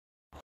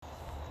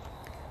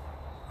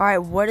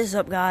Alright, what is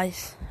up,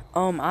 guys?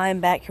 I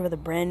am back here with a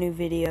brand new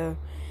video.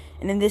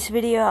 And in this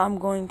video, I'm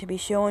going to be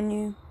showing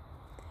you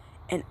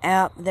an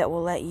app that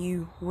will let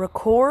you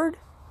record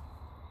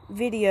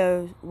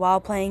videos while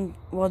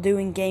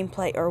doing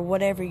gameplay or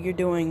whatever you're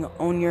doing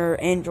on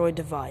your Android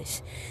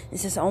device.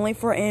 This is only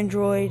for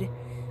Android,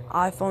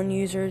 iPhone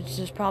users.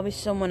 There's probably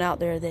someone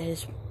out there that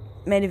has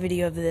made a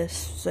video of this,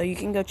 so you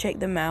can go check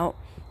them out.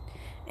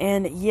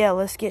 And yeah,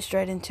 let's get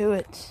straight into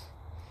it.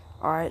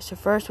 Alright, so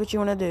first what you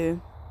want to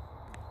do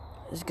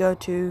is go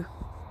to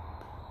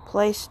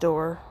Play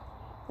Store.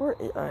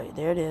 Alright,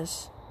 there it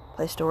is.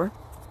 Play Store.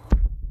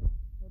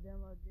 You'll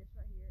download this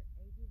right here,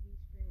 Eazy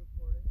screen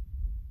recorder.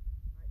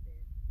 Right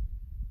there.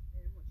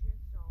 Then once you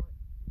install it,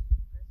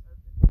 just press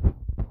open.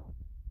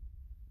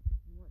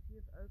 And once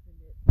you've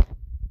opened it,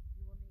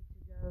 you will need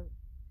to go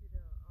to the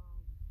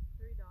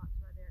three dots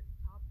right there at the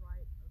top right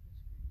of the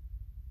screen.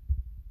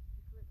 You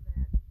click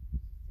that,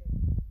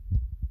 settings.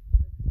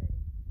 Click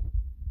settings.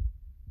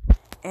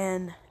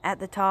 And at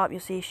the top, you'll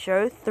see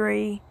show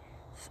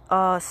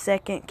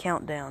 3-second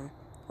countdown.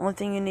 Only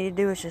thing you need to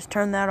do is just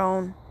turn that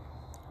on.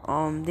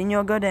 Then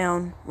you'll go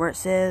down where it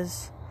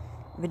says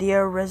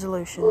video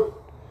resolution.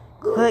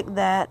 Click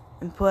that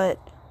and put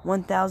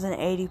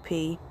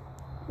 1080p,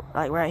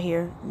 like right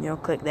here. And you'll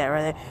click that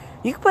right there.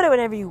 You can put it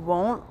whatever you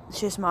want.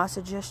 It's just my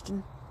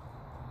suggestion.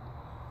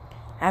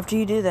 After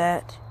you do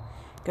that,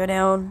 go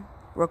down,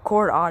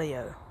 record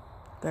audio.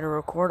 Go to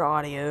record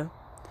audio.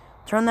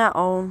 Turn that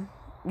on.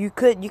 You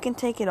can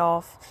take it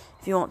off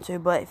if you want to,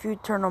 but if you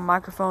turn on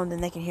microphone,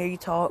 then they can hear you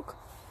talk,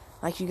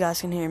 like you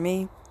guys can hear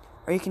me.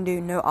 Or you can do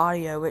no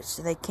audio, which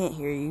they can't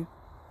hear you.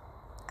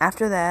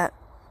 After that,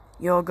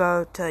 you'll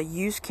go to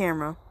use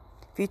camera.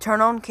 If you turn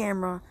on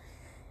camera,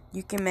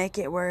 you can make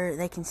it where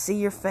they can see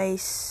your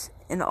face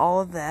and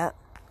all of that.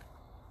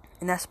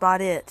 And that's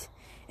about it.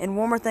 And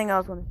one more thing I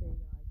was going to say, guys.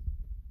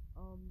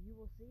 You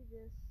will see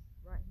this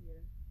right here.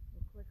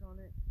 You'll click on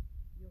it.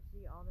 You'll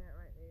see all that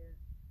right there.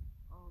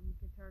 You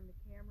can turn the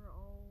camera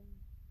on,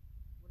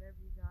 whatever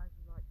you guys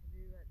would like to do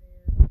right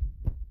there.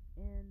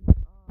 And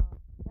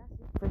that's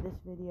it for this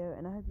video.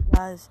 And I hope you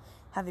guys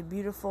have a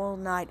beautiful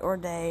night or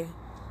day,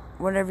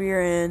 whatever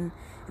you're in.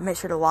 And make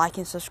sure to like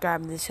and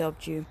subscribe if this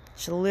helped you.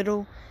 Just a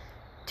little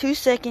 2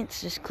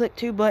 seconds. Just click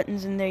 2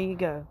 buttons and there you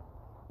go.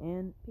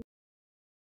 And